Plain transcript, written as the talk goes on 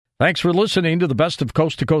Thanks for listening to the Best of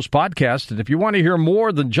Coast to Coast podcast. And if you want to hear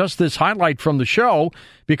more than just this highlight from the show,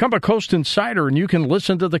 become a Coast Insider and you can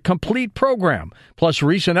listen to the complete program, plus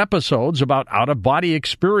recent episodes about out-of-body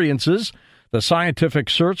experiences, the scientific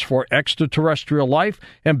search for extraterrestrial life,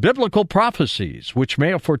 and biblical prophecies, which may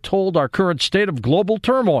have foretold our current state of global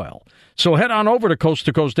turmoil. So head on over to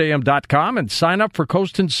coasttocoastam.com and sign up for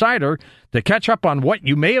Coast Insider to catch up on what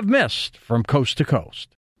you may have missed from Coast to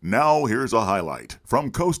Coast. Now here's a highlight from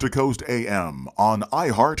Coast to Coast AM on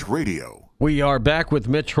iHeartRadio. We are back with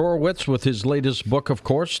Mitch Horowitz with his latest book, of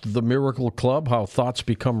course, The Miracle Club, How Thoughts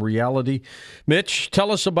Become Reality. Mitch,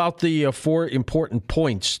 tell us about the 4 important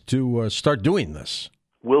points to start doing this.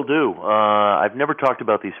 Will do. I've never talked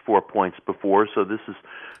about these 4 points before, so this is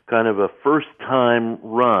kind of a first-time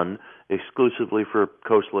run exclusively for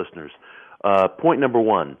Coast listeners. Point number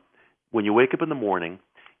 1, when you wake up in the morning,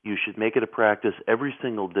 you should make it a practice every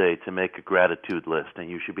single day to make a gratitude list, and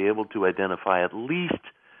you should be able to identify at least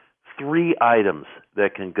 3 items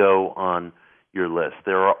that can go on your list.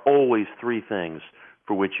 There are always 3 things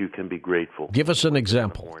for which you can be grateful. Give us an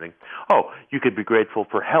example. Oh, you could be grateful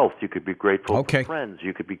for health. You could be grateful for friends.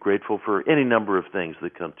 You could be grateful for any number of things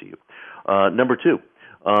that come to you. Number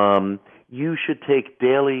 2, you should take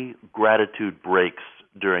daily gratitude breaks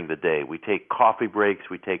during the day. We take coffee breaks.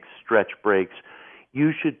 We take stretch breaks.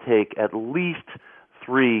 You should take at least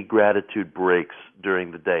 3 gratitude breaks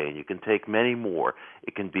during the day, and you can take many more.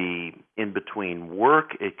 It can be in between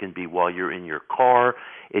work. It can be while you're in your car.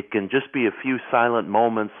 It can just be a few silent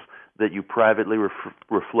moments that you privately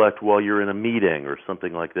reflect while you're in a meeting or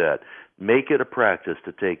something like that. Make it a practice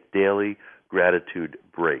to take daily gratitude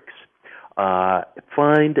breaks.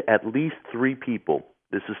 Find at least 3 people.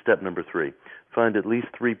 This is step number 3. Find at least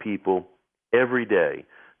 3 people every day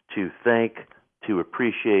to thank, to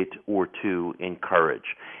appreciate, or to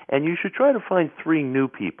encourage. And you should try to find 3 new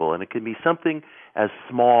people, and it can be something as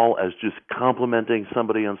small as just complimenting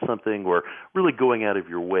somebody on something or really going out of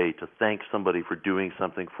your way to thank somebody for doing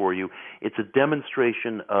something for you. It's a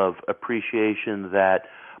demonstration of appreciation that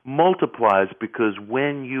multiplies because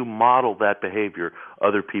when you model that behavior,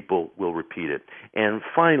 other people will repeat it. And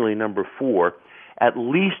finally, number 4, at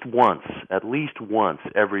least once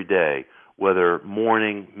every day, whether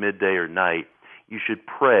morning, midday, or night, you should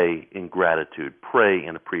pray in gratitude, pray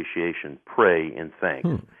in appreciation, pray in thanks.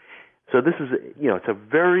 So this is, it's a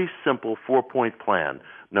very simple 4-point plan.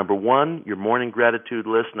 Number 1, your morning gratitude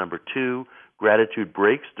list. Number 2, gratitude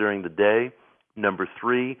breaks during the day. Number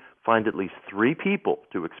 3, find at least 3 people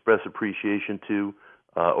to express appreciation to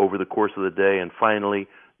over the course of the day. And finally,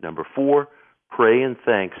 number 4, pray in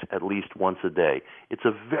thanks at least once a day. It's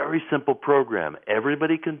a very simple program.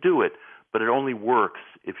 Everybody can do it, but it only works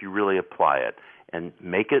if you really apply it. And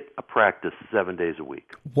make it a practice 7 days a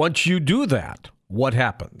week. Once you do that, what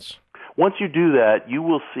happens? Once you do that, you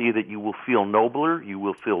will see that you will feel nobler, you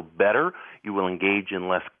will feel better, you will engage in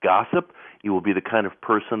less gossip, you will be the kind of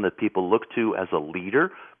person that people look to as a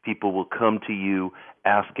leader. People will come to you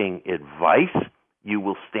asking advice. You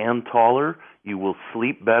will stand taller, you will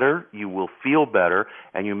sleep better, you will feel better,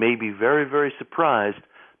 and you may be very, very surprised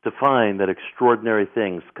to find that extraordinary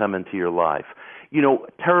things come into your life.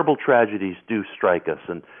 Terrible tragedies do strike us,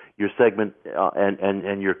 and your segment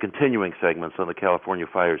and your continuing segments on the California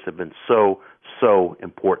fires have been so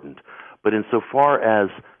important. But insofar as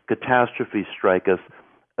catastrophes strike us,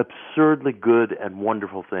 absurdly good and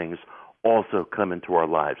wonderful things also come into our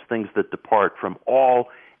lives, things that depart from all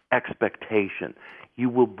expectation. You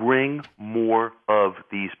will bring more of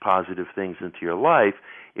these positive things into your life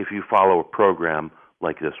if you follow a program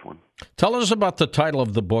like this one. Tell us about the title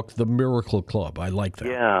of the book, The Miracle Club. I like that.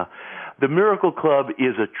 Yeah. The Miracle Club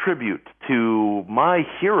is a tribute to my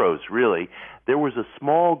heroes, really. There was a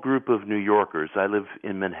small group of New Yorkers. I live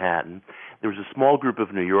in Manhattan. There was a small group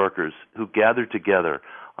of New Yorkers who gathered together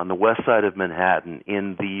on the west side of Manhattan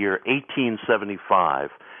in the year 1875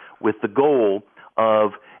 with the goal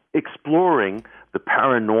of exploring the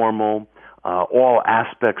paranormal, all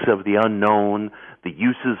aspects of the unknown, the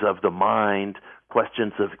uses of the mind,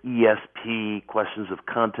 questions of ESP, questions of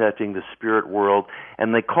contacting the spirit world,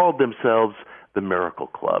 and they called themselves the Miracle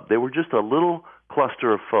Club. They were just a little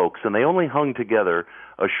cluster of folks, and they only hung together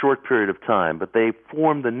a short period of time, but they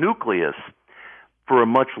formed the nucleus for a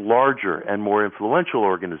much larger and more influential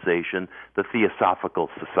organization, the Theosophical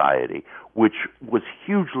Society, which was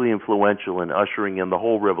hugely influential in ushering in the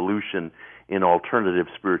whole revolution in alternative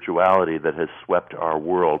spirituality that has swept our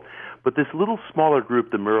world. But this little smaller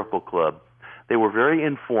group, the Miracle Club, they were very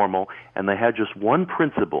informal, and they had just one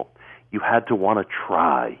principle. You had to want to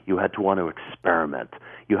try. You had to want to experiment.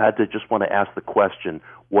 You had to just want to ask the question,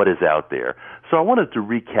 what is out there. So I wanted to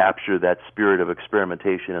recapture that spirit of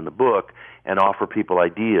experimentation in the book and offer people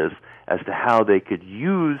ideas as to how they could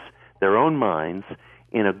use their own minds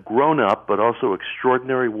in a grown-up but also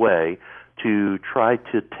extraordinary way to try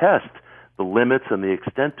to test the limits and the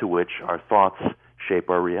extent to which our thoughts shape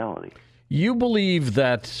our reality. You believe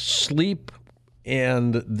that sleep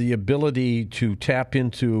and the ability to tap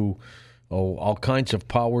into all kinds of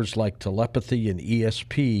powers like telepathy and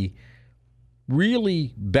ESP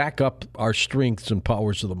really back up our strengths and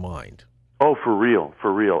powers of the mind. Oh, for real,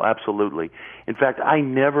 absolutely. In fact, I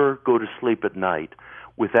never go to sleep at night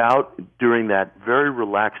without, during that very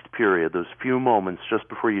relaxed period, those few moments just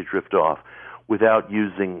before you drift off, without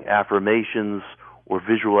using affirmations or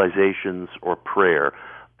visualizations or prayer.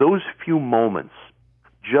 Those few moments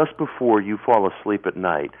just before you fall asleep at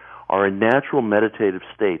night are a natural meditative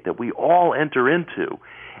state that we all enter into,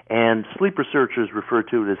 and sleep researchers refer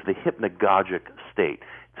to it as the hypnagogic state.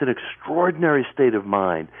 It's an extraordinary state of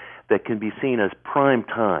mind that can be seen as prime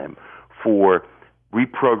time for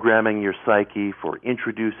reprogramming your psyche, for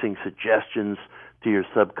introducing suggestions to your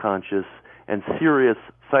subconscious, and serious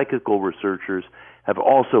psychical researchers have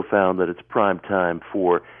also found that it's prime time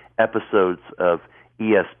for episodes of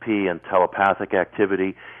ESP and telepathic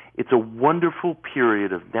activity. It's a wonderful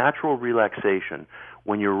period of natural relaxation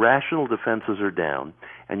when your rational defenses are down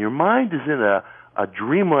and your mind is in a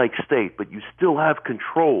dreamlike state, but you still have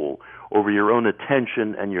control over your own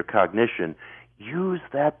attention and your cognition. Use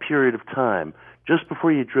that period of time just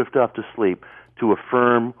before you drift off to sleep to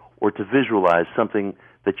affirm or to visualize something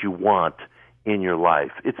that you want in your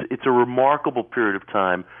life. It's a remarkable period of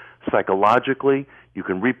time psychologically. You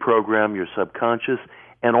can reprogram your subconscious,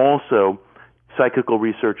 and also psychical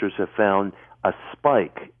researchers have found a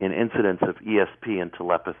spike in incidents of ESP and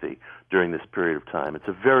telepathy during this period of time. It's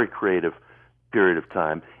a very creative period of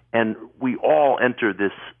time, and we all enter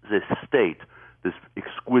this state, this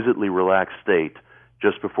exquisitely relaxed state,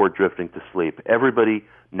 just before drifting to sleep. Everybody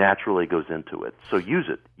naturally goes into it. So use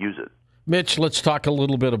it. Mitch, let's talk a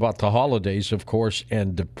little bit about the holidays, of course,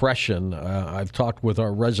 and depression. I've talked with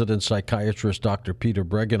our resident psychiatrist, Dr. Peter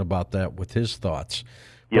Breggin, about that with his thoughts.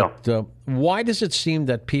 Yeah. But why does it seem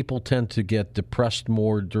that people tend to get depressed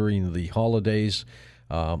more during the holidays?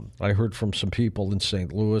 I heard from some people in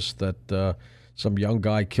St. Louis that some young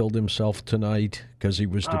guy killed himself tonight because he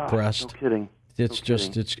was depressed. No kidding.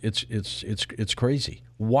 It's crazy.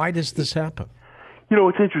 Why does this happen? You know,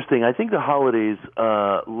 it's interesting. I think the holidays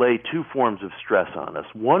lay two forms of stress on us.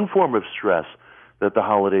 One form of stress that the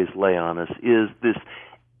holidays lay on us is this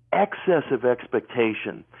excess of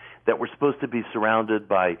expectation that we're supposed to be surrounded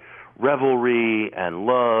by revelry and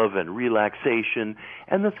love and relaxation.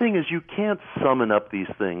 And the thing is, you can't summon up these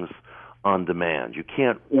things on demand. You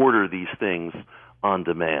can't order these things on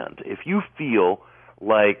demand. If you feel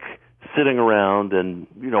like sitting around and,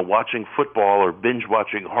 watching football or binge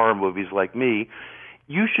watching horror movies like me,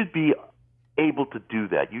 you should be able to do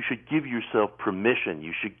that. You should give yourself permission.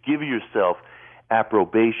 You should give yourself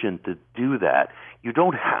approbation to do that. You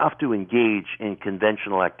don't have to engage in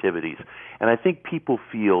conventional activities. And I think people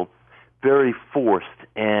feel very forced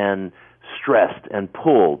and stressed and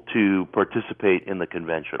pulled to participate in the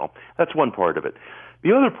conventional. That's one part of it.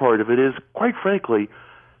 The other part of it is, quite frankly,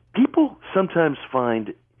 people sometimes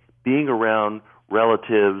find being around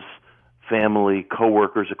relatives, family,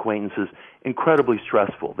 coworkers, acquaintances incredibly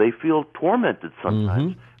stressful. They feel tormented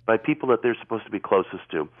sometimes by people that they're supposed to be closest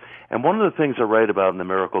to. And one of the things I write about in the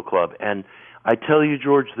Miracle Club, and I tell you,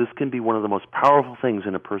 George, this can be one of the most powerful things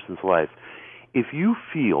in a person's life. If you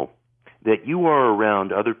feel that you are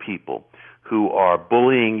around other people who are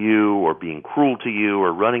bullying you or being cruel to you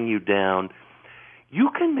or running you down, you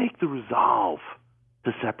can make the resolve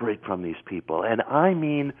to separate from these people. And I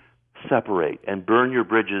mean separate and burn your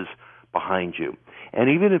bridges behind you. And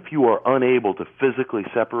even if you are unable to physically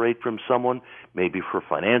separate from someone, maybe for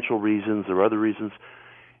financial reasons or other reasons,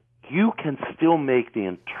 you can still make the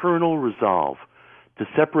internal resolve to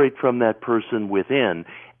separate from that person within,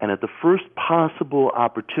 and at the first possible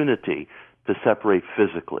opportunity to separate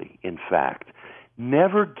physically, in fact.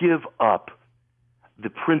 Never give up the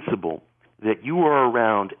principle that you are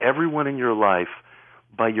around everyone in your life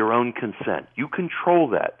by your own consent. You control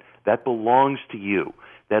that. That belongs to you.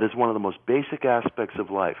 That is one of the most basic aspects of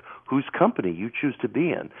life, whose company you choose to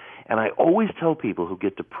be in. And I always tell people who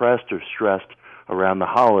get depressed or stressed around the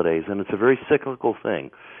holidays, and it's a very cyclical thing,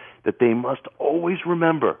 that they must always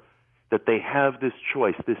remember that they have this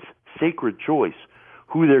choice, this sacred choice,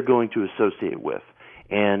 who they're going to associate with.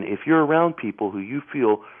 And if you're around people who you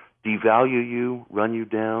feel devalue you, run you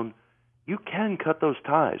down, you can cut those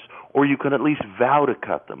ties, or you can at least vow to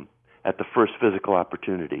cut them. at the first physical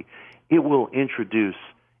opportunity. It will introduce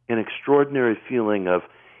an extraordinary feeling of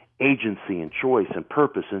agency and choice and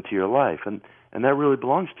purpose into your life, and that really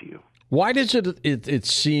belongs to you. Why does it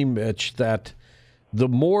seem, Mitch, that the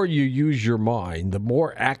more you use your mind, the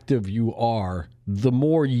more active you are, the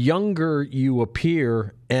more younger you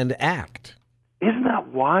appear and act? Isn't that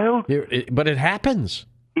wild? But it happens.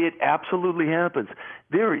 It absolutely happens.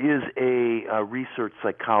 There is a research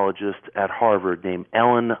psychologist at Harvard named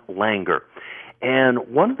Ellen Langer, and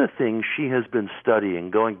one of the things she has been studying,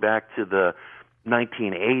 going back to the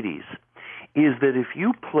 1980s, is that if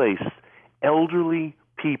you place elderly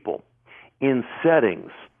people in settings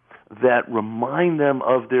that remind them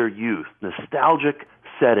of their youth, nostalgic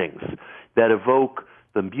settings that evoke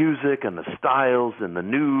the music and the styles and the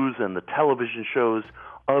news and the television shows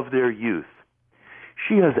of their youth,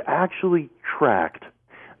 she has actually tracked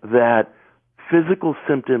that physical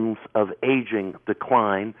symptoms of aging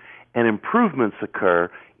decline and improvements occur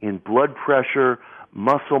in blood pressure,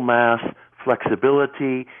 muscle mass,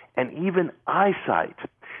 flexibility, and even eyesight.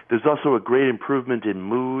 There's also a great improvement in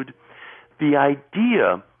mood. The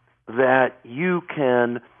idea that you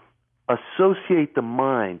can associate the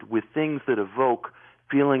mind with things that evoke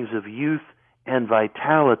feelings of youth and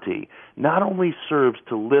vitality not only serves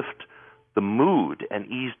to lift the mood and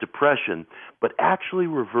ease depression, but actually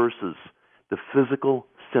reverses the physical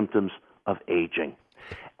symptoms of aging.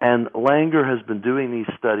 And Langer has been doing these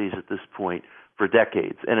studies at this point for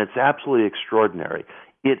decades, and it's absolutely extraordinary.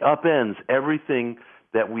 It upends everything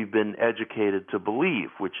that we've been educated to believe,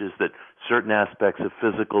 which is that certain aspects of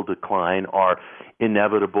physical decline are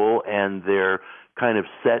inevitable and they're kind of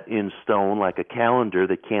set in stone like a calendar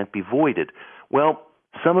that can't be voided. Well,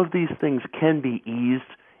 some of these things can be eased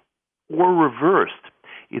or reversed.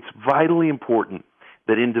 It's vitally important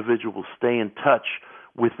that individuals stay in touch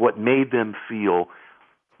with what made them feel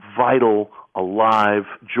vital, alive,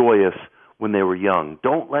 joyous when they were young.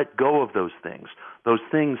 Don't let go of those things. Those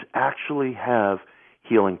things actually have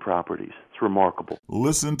healing properties. It's remarkable.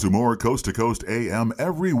 Listen to more Coast to Coast AM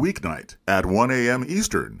every weeknight at 1 a.m.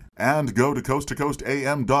 Eastern, and go to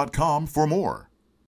coasttocoastam.com for more.